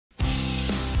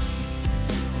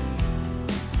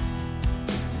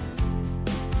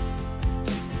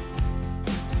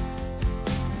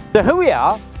So here we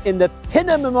are in the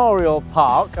Pinner Memorial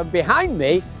Park, and behind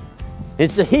me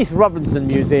is the Heath Robinson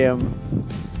Museum.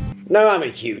 Now, I'm a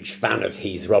huge fan of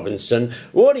Heath Robinson.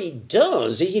 What he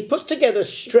does is he puts together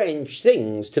strange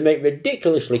things to make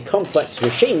ridiculously complex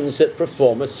machines that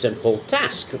perform a simple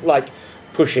task, like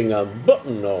pushing a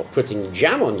button or putting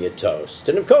jam on your toast.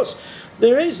 And of course,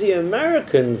 there is the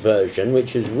American version,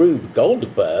 which is Rube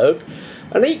Goldberg,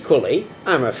 and equally,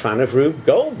 I'm a fan of Rube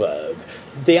Goldberg.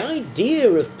 The idea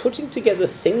of putting together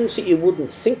things that you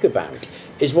wouldn't think about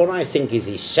is what I think is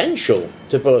essential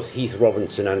to both Heath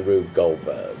Robinson and Rube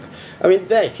Goldberg. I mean,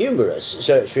 they're humorous,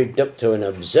 so it's reducto in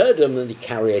absurdum and they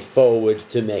carry it forward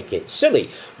to make it silly.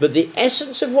 But the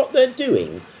essence of what they're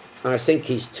doing, I think,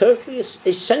 is totally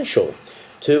essential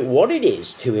to what it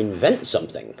is to invent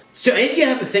something. So if you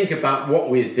have a think about what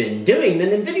we've been doing, then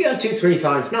in video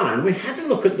 2359 we had a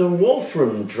look at the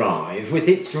Wolfrom drive with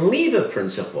its lever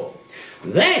principle.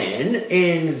 Then,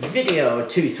 in video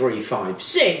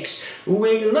 2356,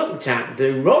 we looked at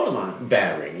the Rollemite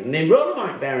bearing. And the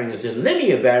Rollemite bearing as a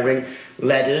linear bearing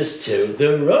led us to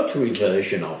the rotary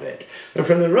version of it. And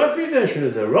from the rotary version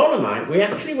of the Rollemite, we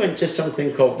actually went to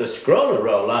something called the scroller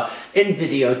roller in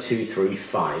video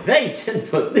 2358 and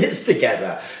put this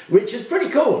together, which is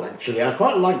pretty cool, actually. I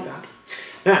quite like that.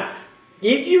 Now,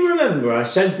 if you remember, I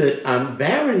said that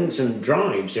bearings and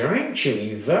drives are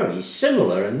actually very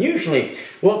similar, and usually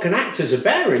what can act as a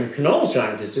bearing can also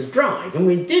act as a drive, and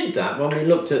we did that when we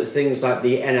looked at things like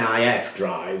the NIF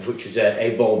drive, which is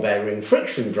a ball bearing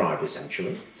friction drive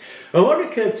essentially. And what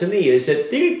occurred to me is that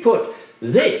if we put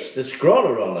this, the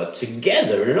scroller roller,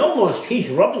 together in an almost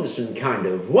Heath Robinson kind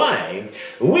of way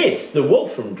with the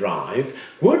Wolfrom drive,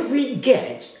 would we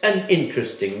get an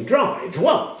interesting drive?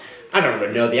 Well, I don't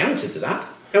really know the answer to that.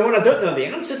 And when I don't know the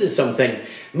answer to something,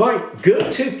 my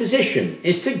go-to position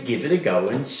is to give it a go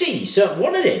and see. So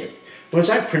what I did was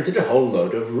I printed a whole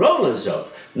load of rollers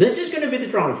up. This is going to be the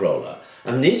drive roller,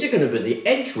 and these are going to be the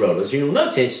edge rollers. You'll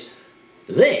notice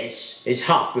this is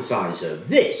half the size of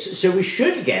this, so we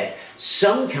should get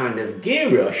some kind of gear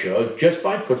ratio just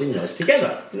by putting those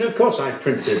together. And of course I've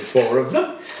printed 4 of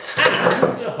them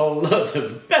and a whole load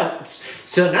of belts.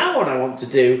 So now what I want to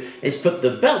do is put the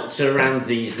belts around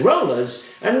these rollers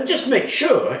and just make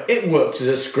sure it works as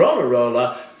a scroller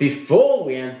roller before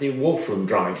we add the Wolfrom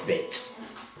drive bit.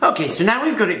 Okay, so now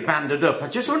we've got it banded up, I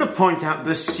just want to point out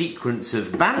the sequence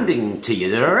of banding to you.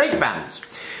 There are 8 bands.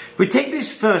 We take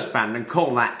this first band and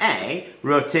call that A,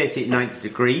 rotate it 90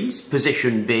 degrees,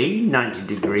 position B, 90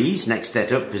 degrees, next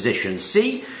step up, position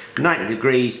C, 90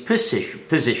 degrees,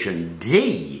 position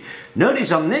D.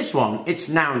 Notice on this one, it's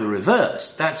now the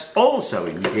reverse. That's also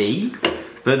in D,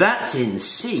 but that's in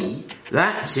C,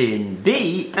 that's in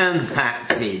B, and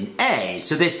that's in A.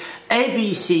 So this A,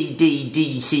 B, C, D,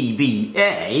 D, C, B,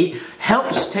 A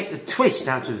helps take the twist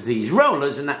out of these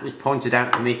rollers, and that was pointed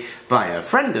out to me by a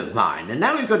friend of mine. And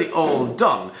now we've got it all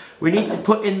done, we need to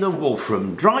put in the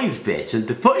Wolfrom drive bit. And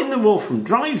to put in the Wolfrom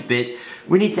drive bit,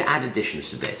 we need to add additions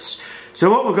to this. So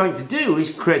what we're going to do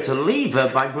is create a lever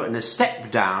by putting a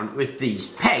step down with these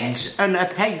pegs, and a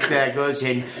peg there goes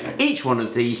in each one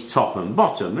of these, top and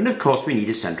bottom, and of course we need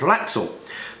a central axle.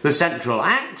 The central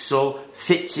axle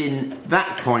fits in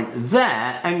that point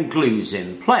there and glues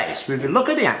in place. But if you look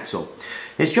at the axle,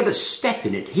 it's got a step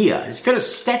in it here. It's got a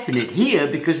step in it here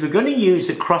because we're going to use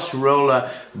the cross roller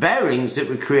bearings that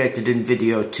we created in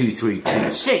video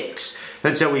 2326.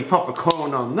 And so we pop a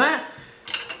cone on there,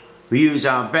 we use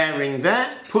our bearing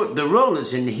there, put the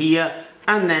rollers in here,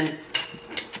 and then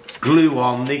glue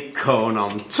on the cone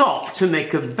on top to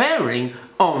make a bearing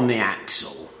on the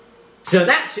axle. So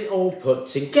that's it all put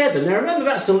together. Now remember,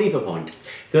 that's the lever point.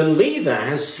 The lever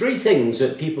has 3 things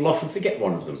that people often forget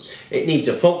one of them. It needs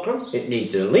a fulcrum, it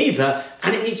needs a lever,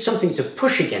 and it needs something to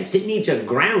push against. It needs a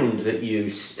ground that you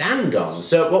stand on.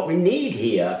 So what we need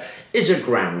here is a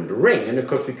ground ring, and of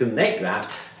course we can make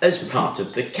that as part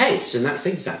of the case, and that's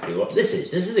exactly what this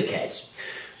is. This is the case.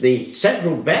 The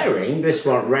central bearing, this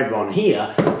one, red one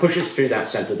here, pushes through that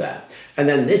centre there. And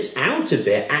then this outer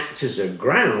bit acts as a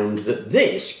ground that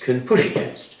this can push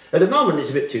against. At the moment it's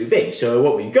a bit too big, so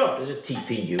what we've got is a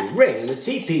TPU ring. And the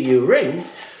TPU ring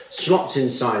slots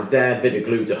inside there, bit of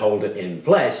glue to hold it in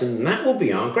place, and that will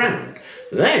be our ground.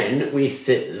 Then we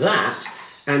fit that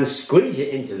and squeeze it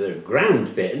into the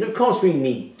ground bit, and of course we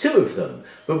need 2 of them.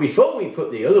 But before we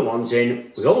put the other ones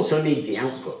in, we also need the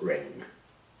output ring.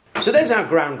 So there's our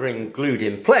ground ring glued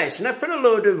in place, and I put a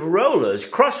load of rollers,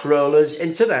 cross rollers,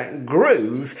 into that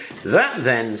groove. That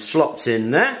then slots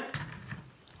in there,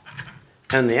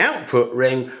 and the output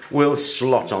ring will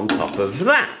slot on top of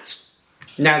that.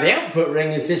 Now the output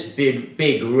ring is this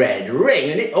big red ring,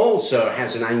 and it also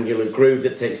has an angular groove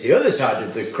that takes the other side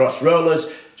of the cross rollers,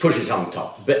 pushes on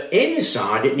top. But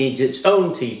inside it needs its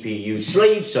own TPU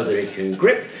sleeve so that it can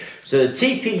grip. So the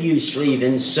TPU sleeve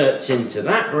inserts into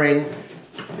that ring.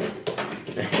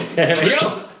 There we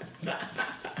go.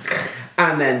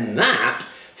 And then that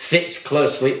fits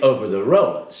closely over the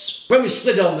rollers. When we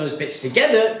split all those bits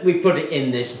together, we put it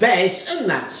in this base, and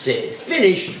that's it.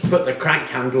 Finished, put the crank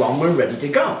handle on, we're ready to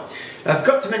go. I've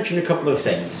got to mention a couple of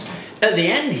things. At the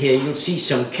end here, you'll see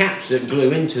some caps that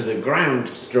glue into the ground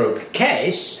stroke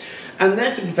case, and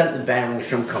they're to prevent the bearings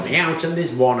from coming out, and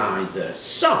there's one either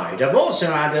side. I've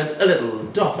also added a little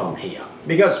dot on here,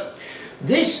 because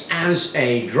this as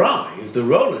a drive, the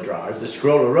roller drive, the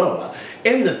scroller roller,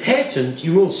 in the patent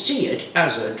you will see it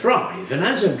as a drive, and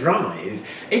as a drive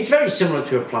it's very similar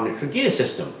to a planetary gear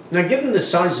system. Now given the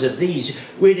sizes of these,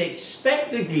 we'd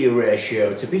expect the gear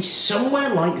ratio to be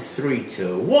somewhere like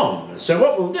 3:1. So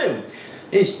what we'll do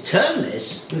is turn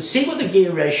this and see what the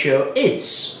gear ratio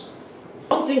is.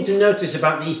 One thing to notice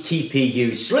about these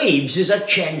TPU sleeves is I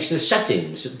changed the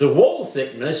settings. The wall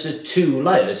thickness are 2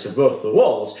 layers of both the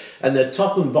walls, and the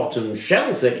top and bottom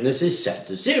shell thickness is set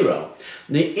to 0.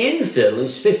 The infill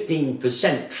is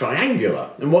 15% triangular,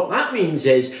 and what that means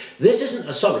is this isn't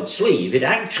a solid sleeve, it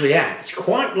actually acts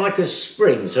quite like a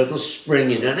spring, so it'll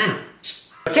spring in and out.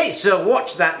 Okay, so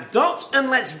watch that dot and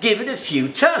let's give it a few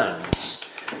turns.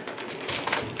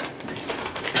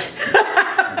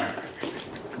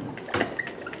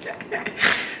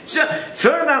 So,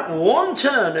 for about 1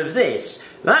 turn of this,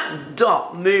 that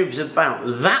dot moves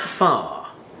about that far.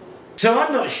 So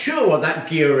I'm not sure what that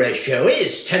gear ratio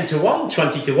is, 10:1,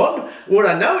 20:1. What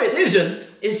I know it isn't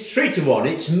is 3:1.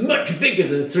 It's much bigger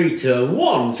than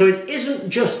 3:1, so it isn't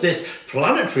just this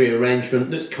planetary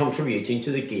arrangement that's contributing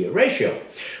to the gear ratio.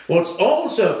 What's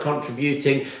also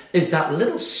contributing is that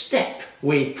little step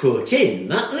we put in.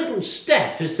 That little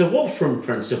step is the Wolfrom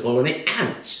principle, and it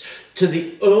adds to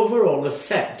the overall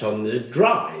effect on the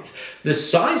drive. The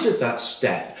size of that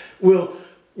step will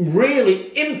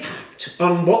really impact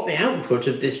on what the output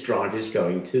of this drive is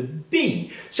going to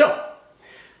be. So,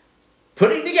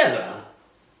 putting together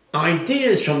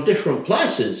ideas from different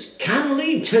places can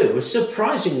lead to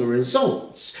surprising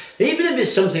results, even if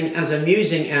it's something as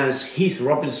amusing as Heath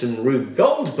Robinson Rube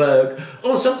Goldberg,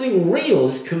 or something real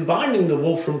as combining the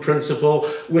Wolfram principle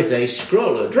with a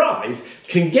scroller drive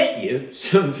can get you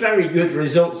some very good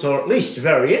results, or at least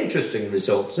very interesting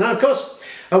results. Now, of course,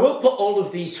 I will put all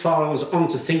of these files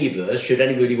onto Thingiverse should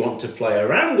anybody want to play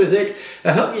around with it.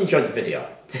 I hope you enjoyed the video.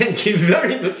 Thank you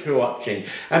very much for watching,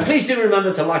 and please do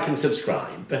remember to like and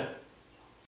subscribe.